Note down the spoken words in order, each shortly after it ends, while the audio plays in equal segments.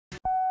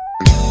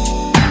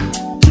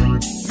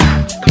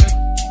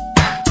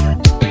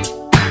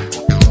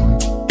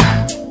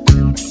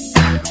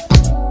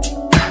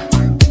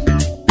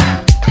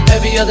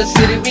other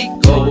city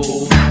we go,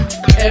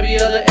 every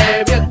other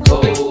area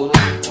code.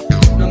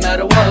 No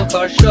matter what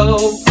car show,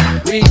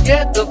 we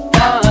get the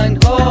fine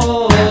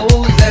hoes.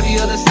 Every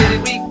other city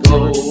we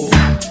go,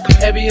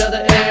 every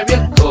other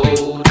area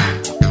code.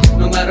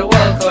 No matter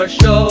what car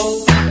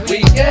show,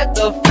 we get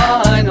the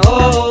fine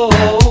hoes.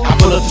 I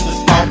pull up to the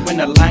spot when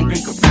the lime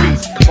green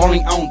Caprice,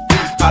 rolling on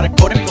these, powder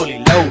coated,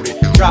 fully loaded.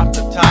 Drop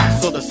the top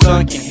so the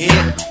sun can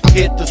hit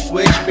the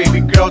switch,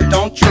 baby girl,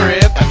 don't trip.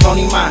 That's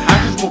only my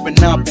house just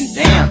moving up and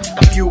down,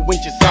 a few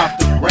inches off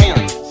the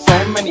ground.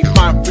 So many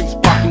fine freaks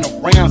walking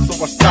around, so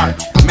I start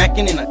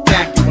macking and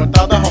attacking with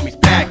all the homies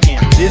packing.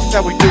 This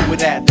how we do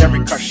it at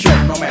every car show,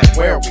 no matter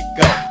where we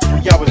go.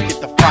 We always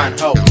get the fine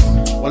hoes.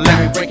 Well, let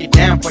me break it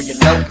down for you,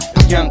 low.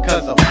 It's Young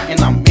Cuzzo,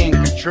 and I'm in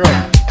control.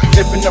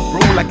 Sipping the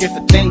brew like it's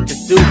a thing to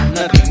do,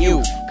 nothing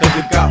new. Cause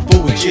we got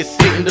food,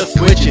 just hitting the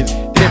switches,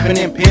 dipping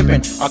and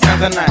pimping, all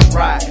kinds of nice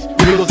rides.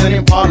 Wheels and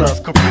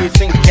Impalas,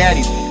 Caprice and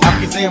Caddies,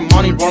 Alkies and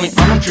money rolling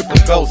on them triple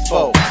ghost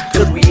folks.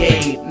 Cause we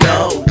ain't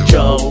no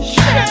Joe.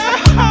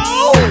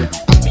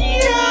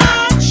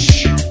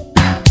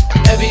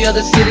 Every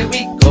other city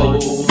we go,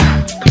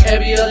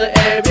 every other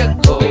area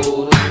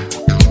code.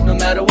 No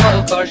matter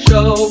what car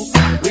show,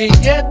 we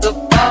get the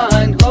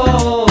fine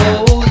hoes.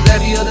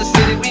 Every other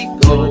city we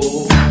go,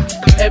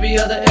 every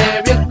other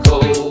area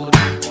code.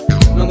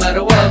 No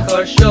matter what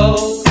car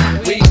show,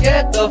 we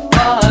get the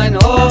fine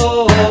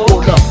hoes.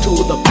 Pull up to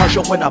the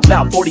Carshow when I'm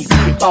about 40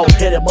 feet,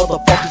 bald-headed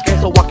motherfuckers,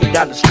 gangsta walking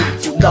down the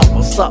streets. You know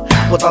what's up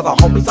with all the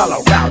homies all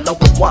around. No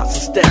one wants to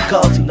step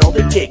cause you know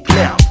they get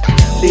clown.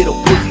 Little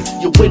pussies,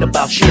 you win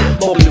about shit.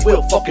 Mostly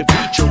we'll fucking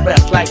beat your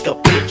ass like a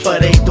bitch.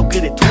 But ain't don't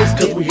get it twisted,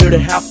 cause we here to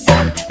have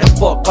fun and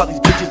fuck all these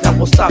bitches and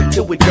we'll stop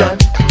till we done.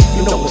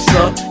 You know what's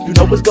up, you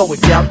know what's going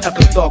down. After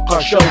the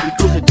Carshow, we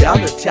cruising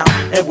down the town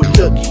and we're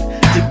looking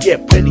to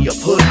get plenty of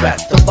hood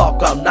rats to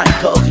fuck all night.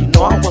 Cause you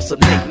know I want some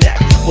knick-knack.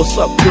 What's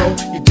up, girl?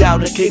 You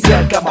down to kick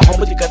that? Got my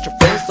homies, you got your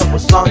friends, so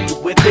what's on you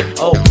with it?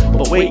 Oh,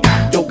 but wait,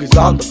 Yogi's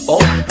on the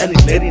phone and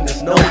he's letting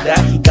us know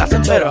that he got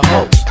some better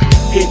hoes.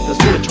 Hit the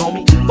switch,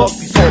 homie, fuck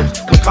these hoes.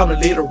 We're coming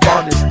later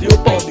on and still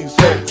on these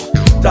hoes.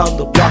 Down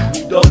the block,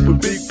 meet up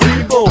with Big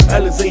Primo,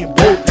 Alice in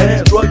both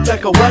hands, struck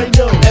like a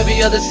rhino.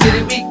 Every other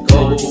city we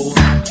go,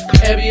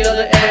 every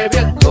other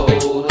area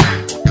code.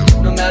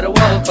 No matter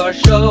what car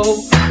show,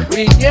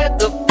 we get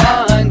the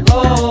fine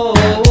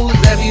hoes.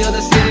 Every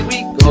other city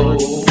we go,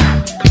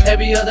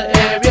 every other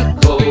area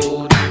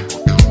code.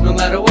 No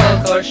matter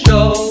what car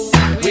show,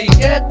 we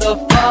get the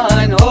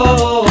fine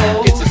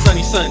hoes. It's a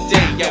sunny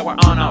Sunday, yeah, we're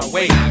on our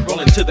way.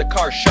 Rolling to the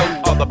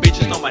Carshow, all the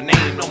bitches know my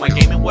name, know my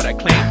game and what I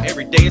claim.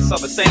 Every day it's all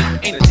the same,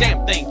 ain't a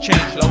damn thing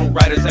changed. Low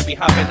riders that be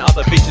hopping, all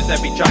the bitches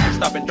that be dropping,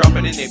 stopping,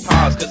 dropping in their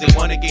paws, cause they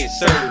wanna get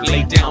served.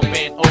 Lay down,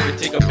 bend over,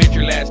 take a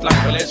picture, last like,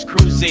 but let's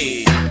cruise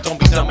it. Don't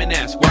be dumb and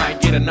ask why,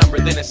 get a number,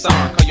 then a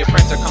song. Call your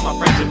friends or call my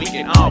friends and we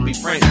can all be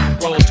friends.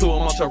 Roll to a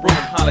motel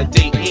room,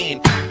 Holiday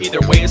Inn. Either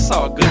way, it's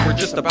all good, we're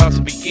just about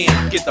to begin.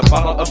 Get the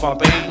bottle of our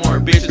bang, more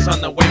bitches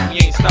on the way, we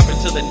ain't stopping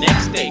till the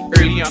next day.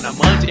 Early on a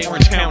Monday,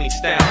 Orange County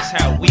styles,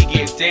 how we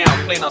get down.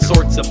 Playing all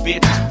sorts of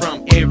bitches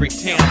from every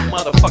town.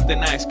 Motherfuck the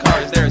nice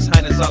cars, there's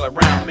highness all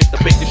around. Make the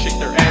bakers shake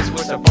their ass,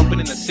 where's that bumping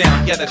in the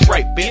sound? Yeah, that's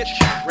right, bitch.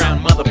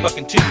 Round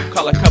motherfucking two.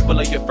 Call a couple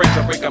of your friends,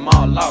 I'll break them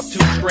all off.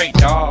 Two straight,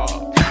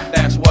 dog.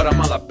 That's what I'm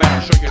all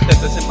about. Show your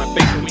tetas in my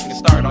face and we can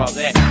start all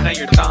that. Now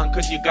you're done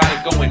cause you got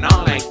it going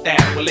on like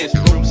that. Well, it's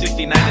room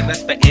 69 and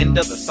that's the end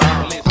of the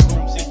song. Well, it's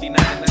room 69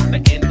 and that's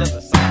the end of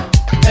the song.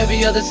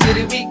 Every other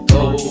city we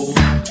go,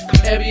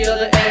 every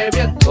other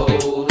area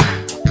code.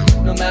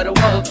 No matter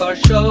what car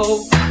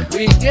show,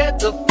 we get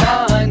the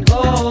fine